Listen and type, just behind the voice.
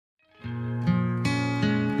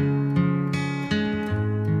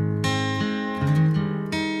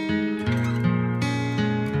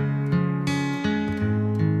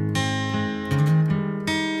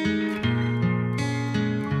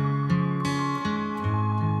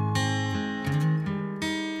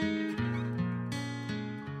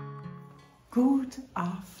Good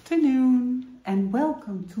afternoon and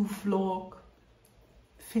welcome to vlog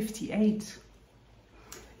 58.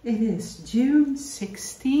 It is June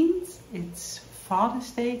 16th. It's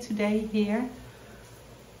Father's Day today here.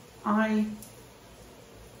 Well,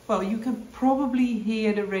 you can probably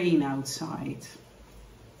hear the rain outside.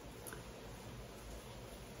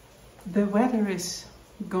 The weather is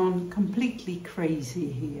gone completely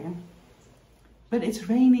crazy here. But it's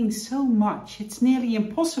raining so much, it's nearly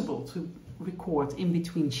impossible to record in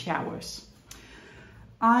between showers.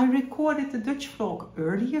 I recorded the Dutch vlog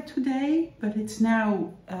earlier today, but it's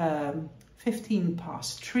now 15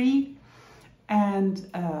 past 3 and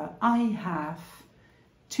I have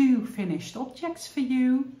two finished objects for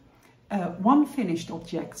you. One finished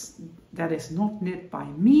object that is not knit by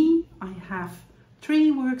me. I have 3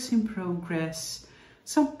 works in progress,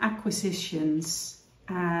 some acquisitions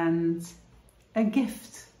and a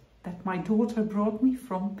gift that my daughter brought me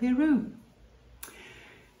from Peru.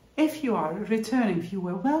 If you are a returning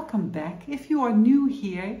viewer, welcome back. If you are new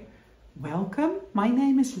here, welcome. My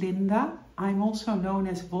name is Linda. I'm also known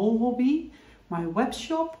as Wool Hobby. My web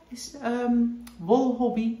shop is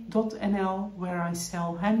woolhobby.nl, where I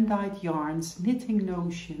sell hand-dyed yarns, knitting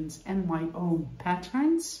notions and my own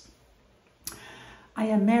patterns. I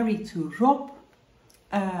am married to Rob.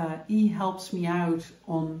 He helps me out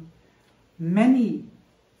on many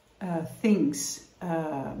things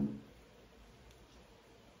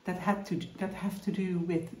that have to do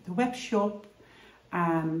with the web shop,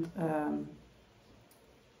 and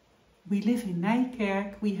we live in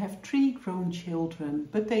Nijkerk. We have 3 grown children,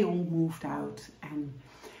 but they all moved out, and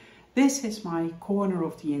this is my corner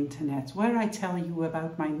of the internet where I tell you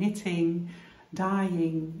about my knitting,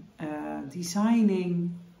 dyeing,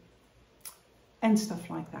 designing and stuff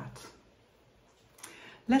like that.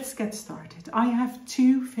 Let's get started. I have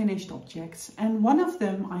 2 finished objects and one of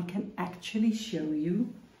them I can actually show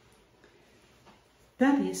you.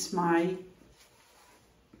 That is my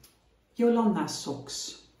Yolanda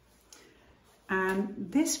socks. And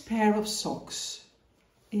this pair of socks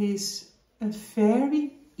is a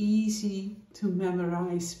very easy to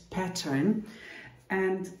memorize pattern,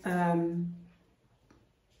 and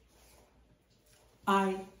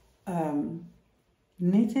I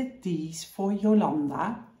knitted these for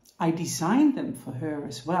Yolanda. I designed them for her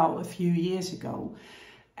as well a few years ago,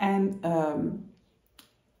 and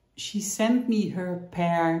she sent me her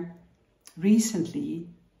pair recently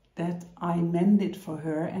that I mended for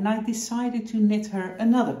her, and I decided to knit her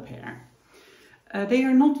another pair. They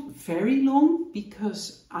are not very long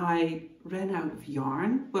because I ran out of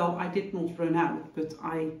yarn. Well, I did not run out, but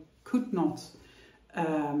I could not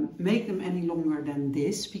make them any longer than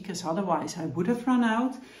this, because otherwise I would have run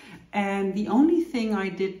out. And the only thing I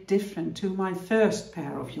did different to my first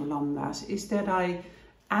pair of Yolanda's is that I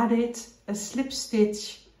added a slip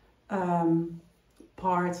stitch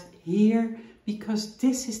part here, because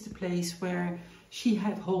this is the place where she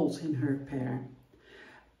had holes in her pair.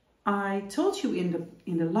 I told you in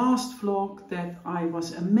the last vlog that I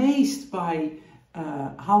was amazed by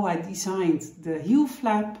how I designed the heel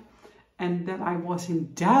flap, and that I was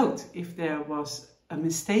in doubt if there was a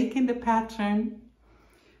mistake in the pattern.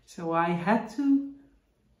 So I had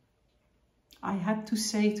to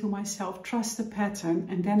say to myself, trust the pattern,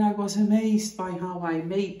 and then I was amazed by how I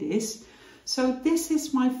made this. So this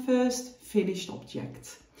is my first finished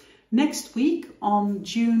object. Next week on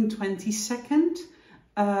June 22nd,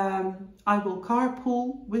 I will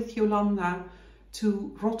carpool with Yolanda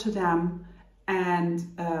to Rotterdam, and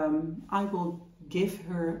I will give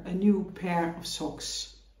her a new pair of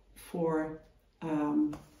socks for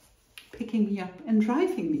picking me up and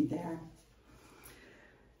driving me there.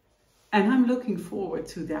 And I'm looking forward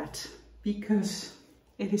to that because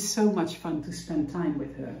it is so much fun to spend time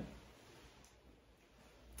with her.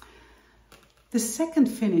 The second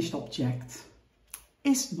finished object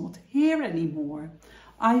is not here anymore.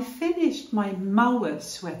 I finished my Mauweh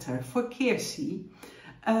sweater for Kirsi.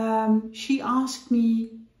 She asked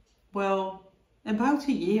me, well, about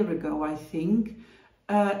a year ago, I think,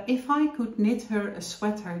 if I could knit her a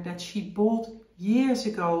sweater that she bought years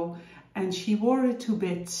ago and she wore it to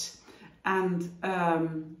bits. And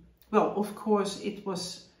well, of course, it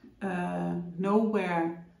was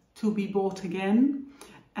nowhere to be bought again.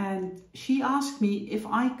 And she asked me if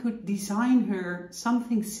I could design her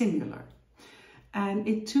something similar. And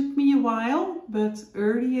it took me a while, but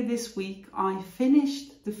earlier this week I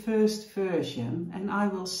finished the first version and I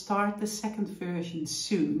will start the second version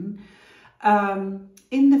soon.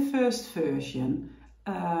 In the first version,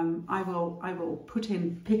 I will put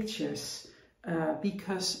in pictures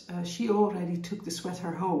because she already took the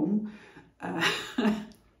sweater home.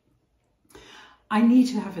 I need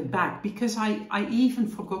to have it back because I even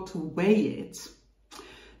forgot to weigh it.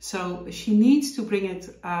 So she needs to bring it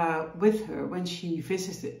with her when she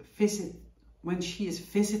when she is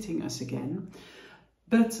visiting us again.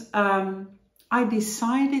 But I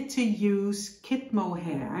decided to use kid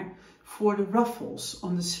mohair for the ruffles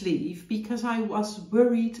on the sleeve because I was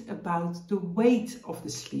worried about the weight of the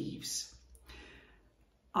sleeves.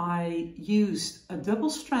 I used a double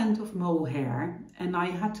strand of mohair and I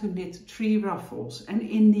had to knit 3 ruffles, and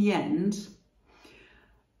in the end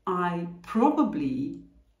I probably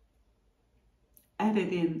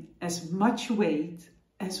added in as much weight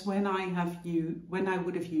as when I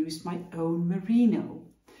would have used my own merino.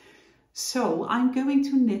 So I'm going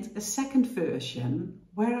to knit a second version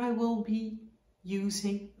where I will be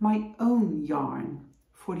using my own yarn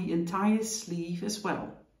for the entire sleeve as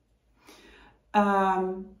well.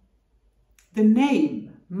 The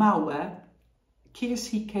name Mauweh,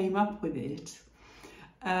 Kirsi came up with it.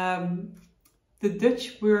 The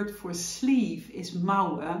Dutch word for sleeve is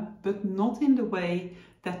Mauweh, but not in the way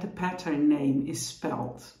that the pattern name is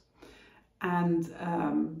spelled. And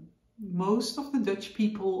most of the Dutch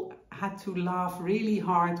people had to laugh really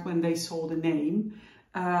hard when they saw the name.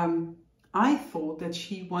 I thought that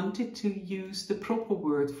she wanted to use the proper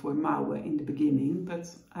word for Mauweh in the beginning, but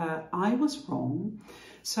I was wrong.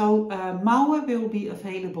 So Mauweh will be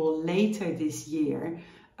available later this year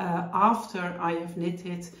after I have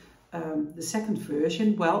knitted the second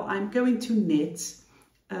version. Well, I'm going to knit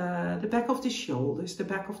the back of the shoulders, the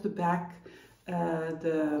back of the back,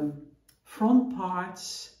 the front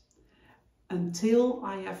parts until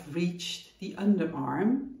I have reached the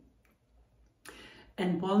underarm.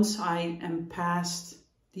 And once I am past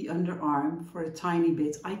the underarm for a tiny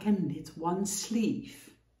bit, I can knit 1 sleeve.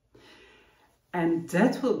 And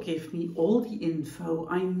that will give me all the info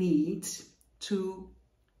I need to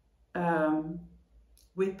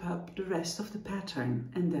whip up the rest of the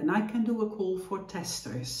pattern. And then I can do a call for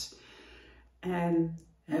testers and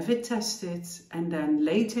have it tested. And then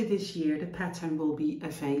later this year, the pattern will be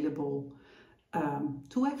available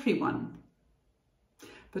to everyone.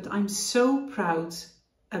 But I'm so proud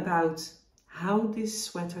about how this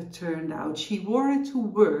sweater turned out. She wore it to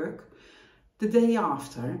work the day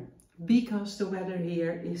after because the weather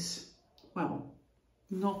here is, well,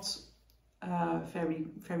 not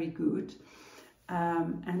very good.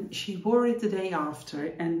 And she wore it the day after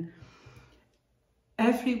and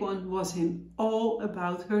everyone was in awe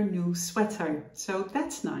about her new sweater. So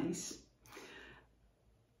that's nice.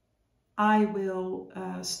 I will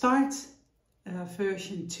start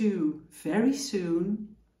version 2 very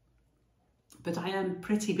soon, but I am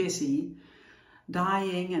pretty busy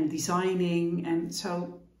dyeing and designing, and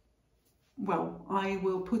so, well, I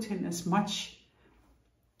will put in as much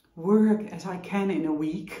work as I can in a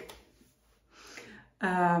week.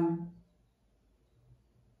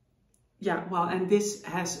 Yeah, well, and this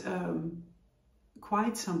has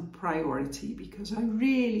quite some priority because I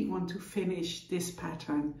really want to finish this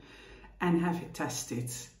pattern and have it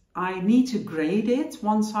tested. I need to grade it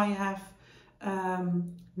once I have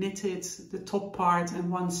knitted the top part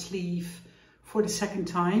and 1 sleeve for the second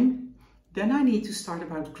time. Then I need to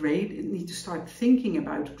start thinking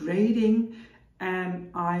about grading,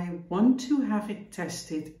 and I want to have it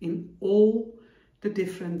tested in all the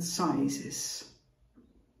different sizes.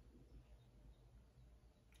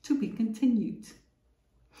 To be continued.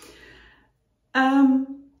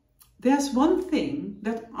 There's one thing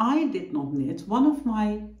that I did not knit. One of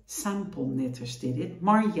my sample knitters did it,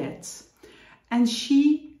 Mariette, and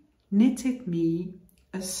she knitted me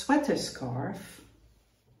a sweater scarf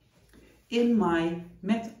in my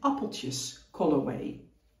Met Appeltjes colorway.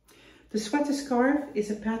 The sweater scarf is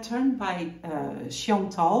a pattern by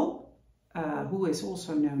Chantal, who is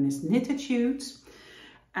also known as Knititude,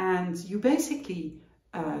 and you basically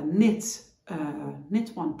knit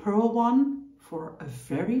 1, purl 1 for a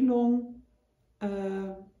very long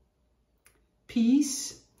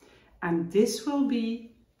piece, and this will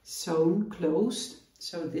be sewn closed.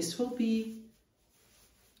 So this will be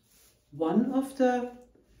one of the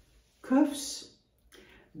cuffs.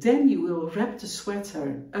 Then you will wrap the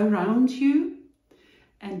sweater around you,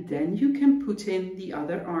 and then you can put in the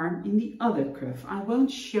other arm in the other cuff. I won't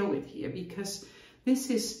show it here because this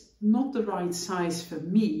is not the right size for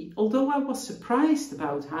me, although I was surprised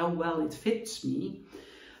about how well it fits me.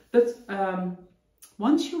 But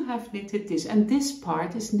once you have knitted this, and this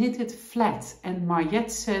part is knitted flat, and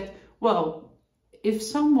Mariette said, well, if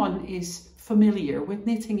someone is familiar with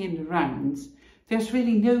knitting in the round, there's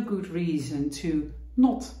really no good reason to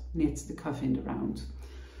not knit the cuff in the round.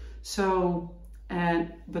 So,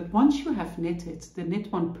 but once you have knitted the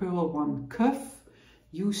knit 1, purl 1 cuff,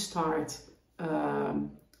 you start a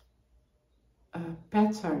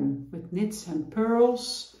pattern with knits and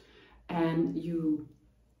purls, and you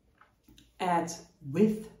add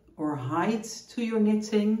width or height to your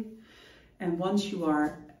knitting. And once you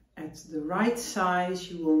are at the right size,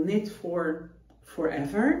 you will knit for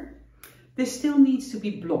forever. This still needs to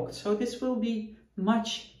be blocked, so this will be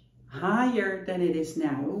much higher than it is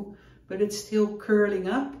now, but it's still curling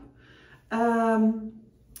up.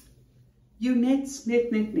 You knit,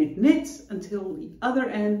 knit, knit, knit, knit until the other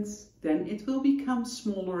end, then it will become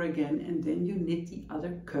smaller again, and then you knit the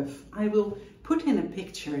other cuff. I will put in a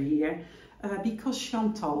picture here because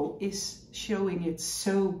Chantal is showing it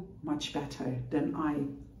so much better than I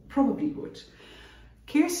probably would.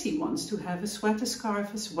 Kirsty wants to have a sweater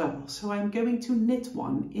scarf as well, so I'm going to knit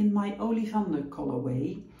one in my Olivander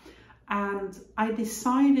colorway, and I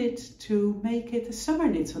decided to make it a summer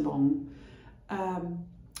knit along.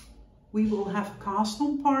 We will have a cast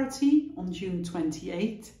on party on June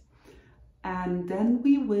 28th, and then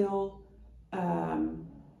we will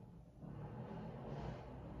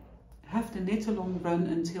have the knit along run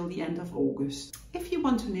until the end of August. If you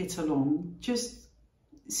want to knit along, just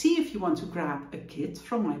see if you want to grab a kit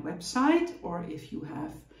from my website, or if you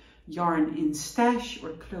have yarn in stash or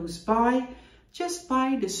close by, just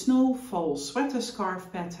buy the Snow Fall sweater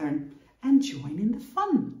scarf pattern and join in the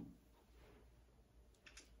fun.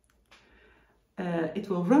 It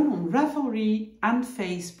will run on Ravelry and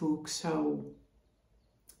Facebook, so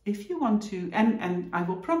if you want to, and I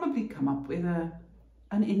will probably come up with an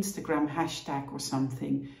Instagram hashtag or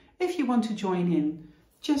something. If you want to join in,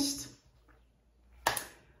 just,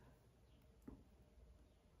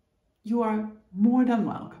 you are more than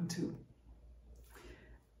welcome to.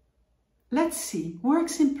 Let's see,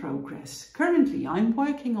 works in progress. Currently I'm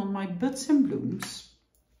working on my Buds and Blooms,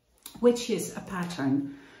 which is a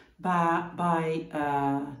pattern by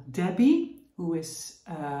Debbi, who is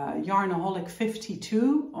Yarnaholic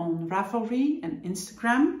 52 on Ravelry and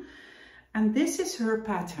Instagram. And this is her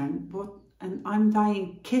pattern, and I'm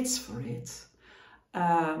dyeing kits for it.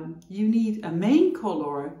 You need a main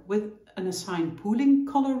color with an assigned pooling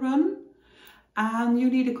color run, and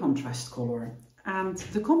you need a contrast color. And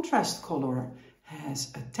the contrast color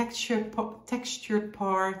has a textured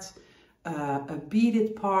part, a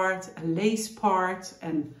beaded part, a lace part,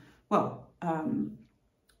 and well,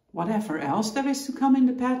 whatever else there is to come in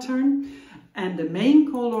the pattern. And the main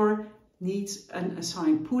color needs an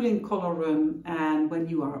assigned pooling color run, and when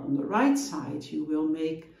you are on the right side you will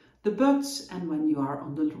make the buds, and when you are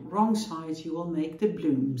on the wrong side you will make the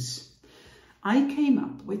blooms. I came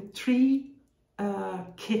up with 3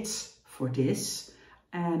 kits for this,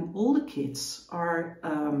 and all the kits are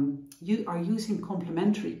using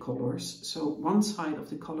complementary colors, so one side of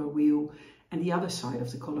the color wheel and the other side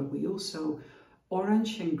of the color wheel. So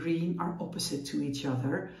orange and green are opposite to each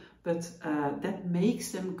other, but that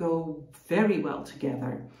makes them go very well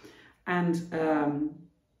together. And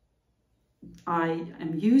I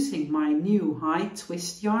am using my new high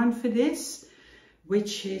twist yarn for this,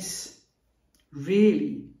 which is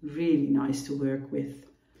really, really nice to work with.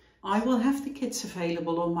 I will have the kits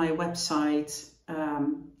available on my website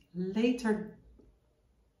later,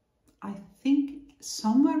 I think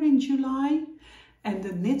somewhere in July, and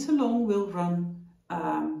the knit along will run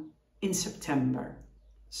in September.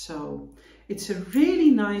 So it's a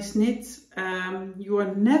really nice knit. You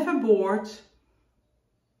are never bored,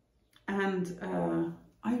 and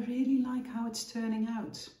I really like how it's turning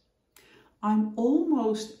out. I'm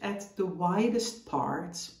almost at the widest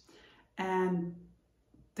part, and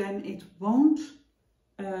then it won't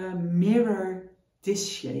mirror this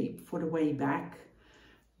shape for the way back,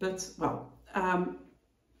 but well,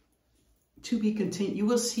 to be continued. You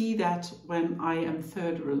will see that when I am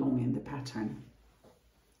further along in the pattern.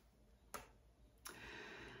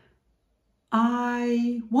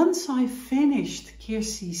 Once I finished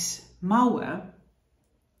Kirsty's Mauweh,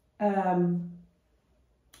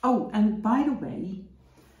 oh, and by the way,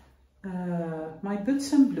 my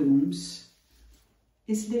Buds and Blooms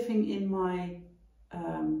is living in my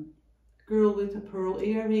girl with a pearl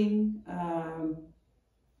earring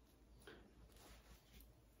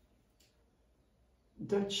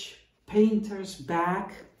Dutch painter's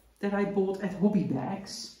bag that I bought at Hobby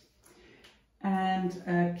Bags. And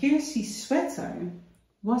Kirsty's sweater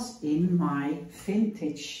was in my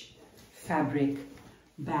vintage fabric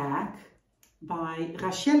bag by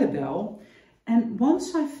Rachel Bell. And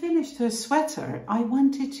once I finished her sweater, I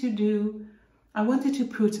wanted to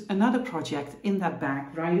put another project in that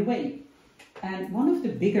bag right away. And one of the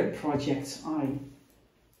bigger projects I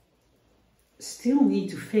still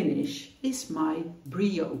need to finish is my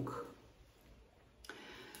brioche.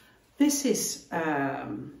 This is a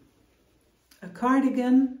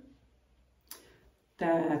cardigan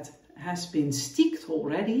that has been sticked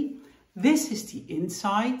already. This is the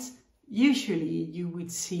inside. Usually you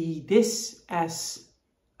would see this as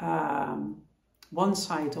one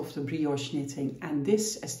side of the brioche knitting and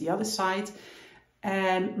this as the other side.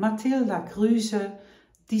 And Mathilda Kruse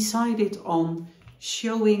decided on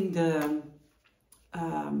showing the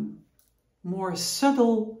more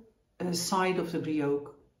subtle side of the brioche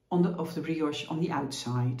on the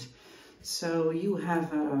outside. So you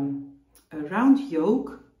have a round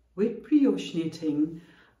yoke with brioche knitting,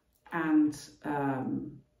 and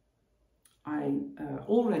I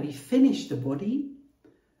already finished the body,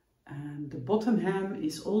 and the bottom hem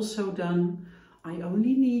is also done. I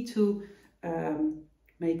only need to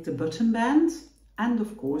make the button band and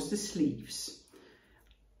of course the sleeves.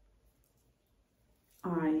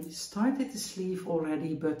 I started the sleeve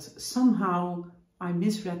already, but somehow I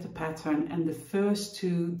misread the pattern and the first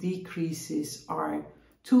two decreases are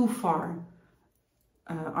too far,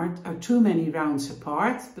 are too many rounds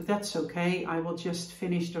apart, but that's okay. I will just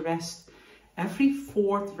finish the rest every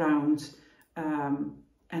fourth round, and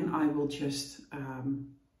I will just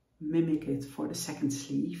mimic it for the second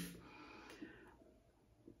sleeve.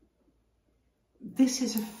 This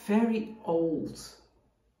is a very old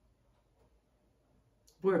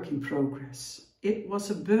work in progress. It was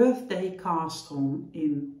a birthday cast on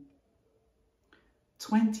in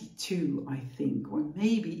 22, I think, or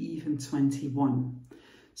maybe even 21.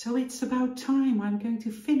 So it's about time I'm going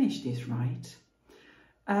to finish this right.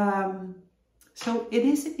 So it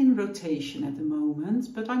is in rotation at the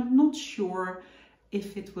moment, but I'm not sure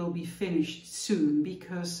if it will be finished soon,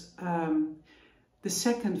 because the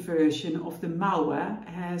second version of the Mauweh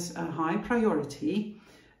has a high priority.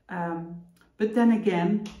 But then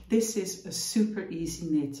again, this is a super easy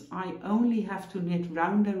knit. I only have to knit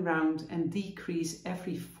round and round and decrease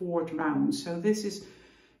every fourth round. So this is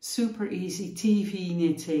super easy TV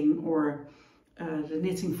knitting, or the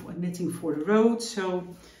knitting for the road. So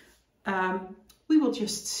we will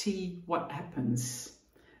just see what happens.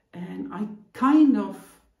 And I kind of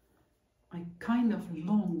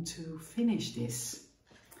long to finish this.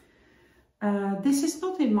 This is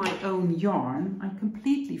not in my own yarn. I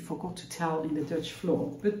completely forgot to tell in the Dutch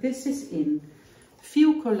vlog, but this is in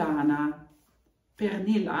Fiocolana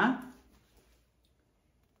Pernilla.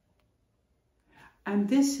 And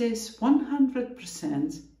this is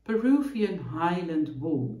 100% Peruvian Highland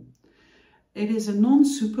wool. It is a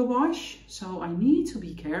non-superwash, so I need to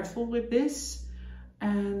be careful with this.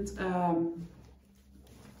 And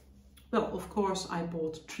well, of course, I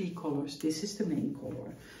bought 3 colors. This is the main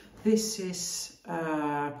color. This is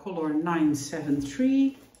color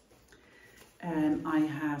 973, and I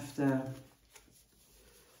have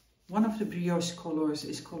one of the brioche colors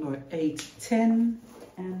is color 810,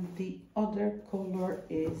 and the other color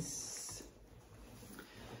is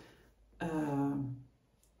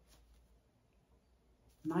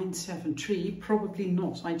 973. Probably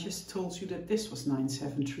not. I just told you that this was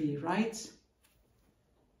 973, right?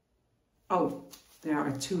 Oh, there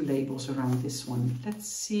are 2 labels around this one. Let's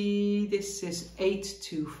see, this is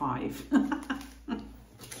 825.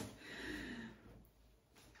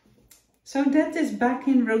 So that is back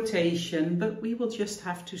in rotation, but we will just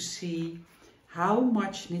have to see how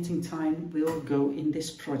much knitting time will go in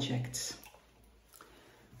this project.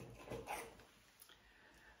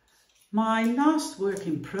 My last work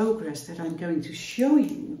in progress that I'm going to show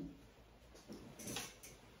you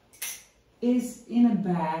is in a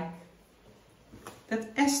bag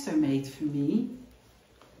that Esther made for me.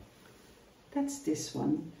 That's this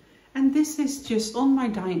one. And this is just on my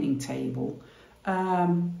dining table.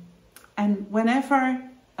 And whenever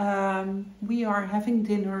we are having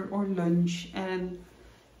dinner or lunch, and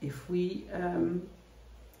if we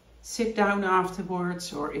sit down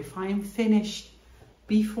afterwards, or if I'm finished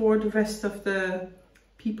before the rest of the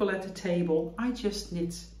people at the table, I just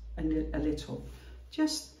knit a little,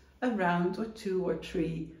 just a round or 2 or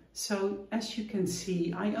 3. So as you can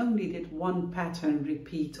see, I only did 1 pattern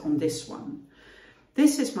repeat on this one.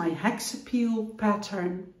 This is my hexapeel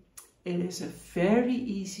pattern. It is a very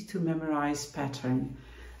easy to memorize pattern,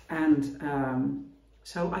 and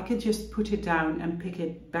so I can just put it down and pick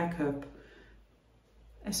it back up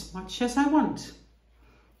as much as I want.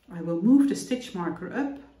 I will move the stitch marker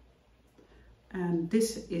up, and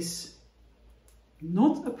this is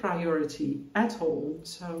not a priority at all.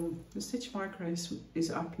 So the stitch marker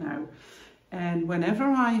is up now, and whenever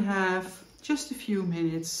I have just a few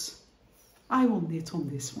minutes, I will knit on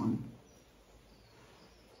this one.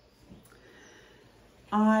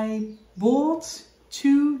 I bought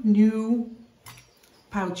 2 new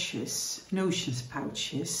pouches, notions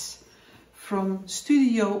pouches from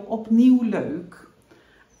Studio Opnieuw Leuk.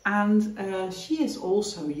 And she is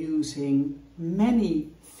also using many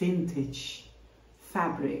vintage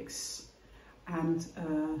fabrics. And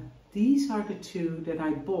these are the two that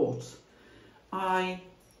I bought. I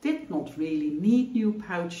did not really need new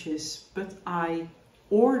pouches, but I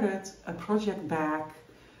ordered a project bag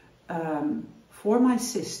for my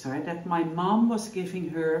sister that my mom was giving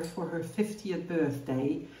her for her 50th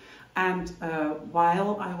birthday. And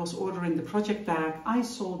while I was ordering the project bag, I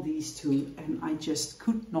saw these two and I just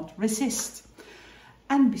could not resist.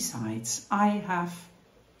 And besides, I have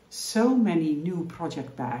so many new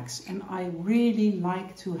project bags and I really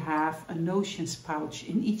like to have a notions pouch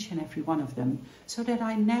in each and every one of them, so that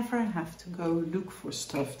I never have to go look for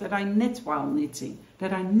stuff that I knit while knitting,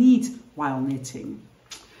 that I need while knitting.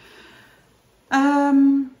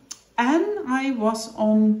 And I was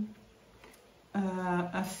on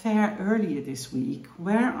a fair earlier this week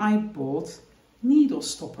where I bought needle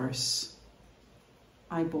stoppers.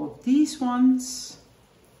 I bought these ones.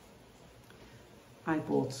 I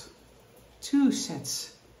bought 2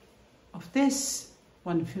 sets of this,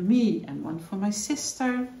 one for me and one for my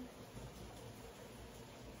sister.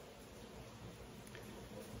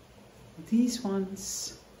 These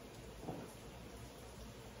ones.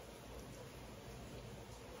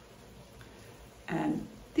 And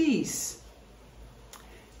these.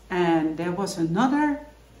 And there was another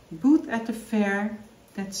booth at the fair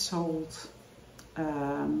that sold,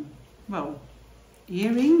 well,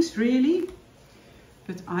 earrings really.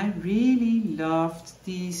 But I really loved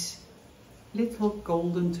these little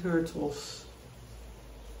golden turtles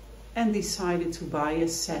and decided to buy a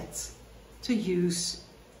set to use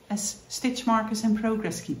as stitch markers and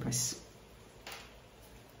progress keepers.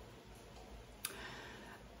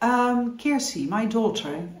 Kirsi, my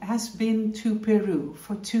daughter, has been to Peru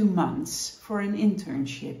for 2 months for an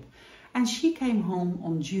internship, and she came home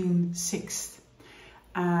on June 6th.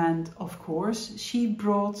 And of course, she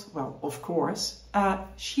brought, well,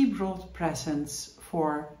 she brought presents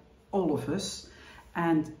for all of us.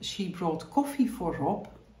 And she brought coffee for Rob,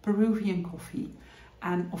 Peruvian coffee.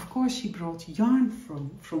 And of course, she brought yarn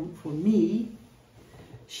for me.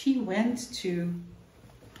 She went to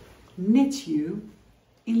Knit You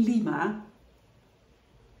in Lima.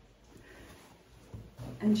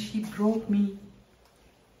 And she brought me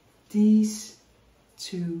these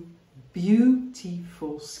 2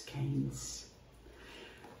 beautiful skeins.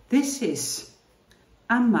 This is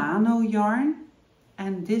Amano yarn,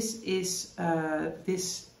 and this is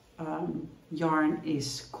yarn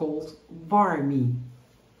is called Warmi.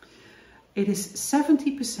 It is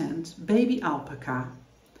 70% baby alpaca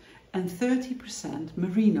and 30%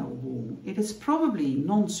 merino wool. It is probably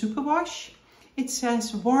non-superwash. It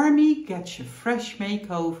says Warmi gets your fresh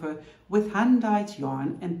makeover with hand-dyed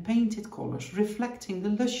yarn and painted colours reflecting the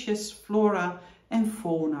luscious flora and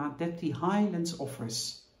fauna that the Highlands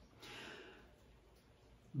offers.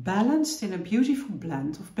 Balanced in a beautiful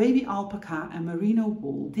blend of baby alpaca and merino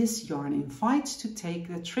wool, this yarn invites to take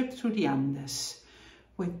the trip through the Andes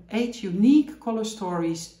with 8 unique colour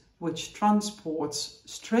stories which transports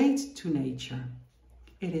straight to nature.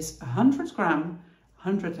 It is 100 gram,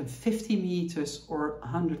 150 meters or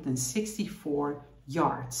 164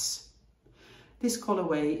 yards. This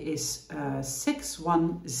colorway is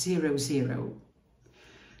 6100.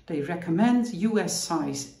 They recommend US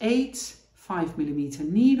size 8, 5mm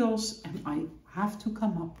needles, and I have to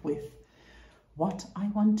come up with what I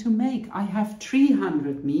want to make. I have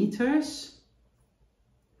 300 meters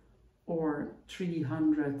or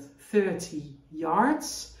 330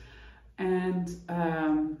 yards, and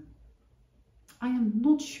I am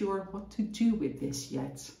not sure what to do with this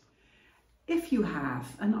yet. If you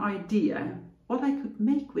have an idea what I could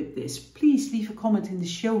make with this, please leave a comment in the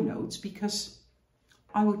show notes, because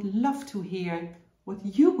I would love to hear what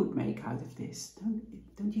you would make out of this.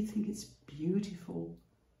 Don't you think it's beautiful?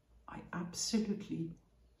 I absolutely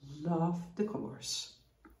love the colors.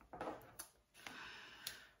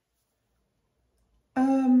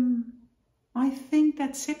 I think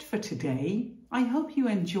that's it for today. I hope you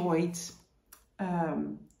enjoyed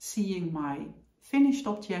seeing my finished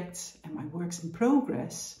objects and my works in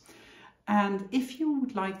progress. And if you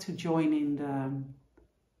would like to join in the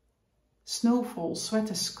Snowfall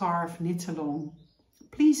Sweater Scarf Knit Along,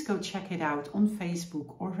 please go check it out on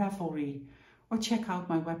Facebook or Ravelry, or check out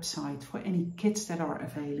my website for any kits that are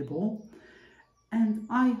available. And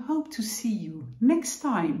I hope to see you next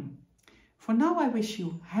time. For now, I wish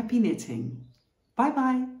you happy knitting. Bye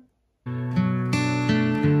bye.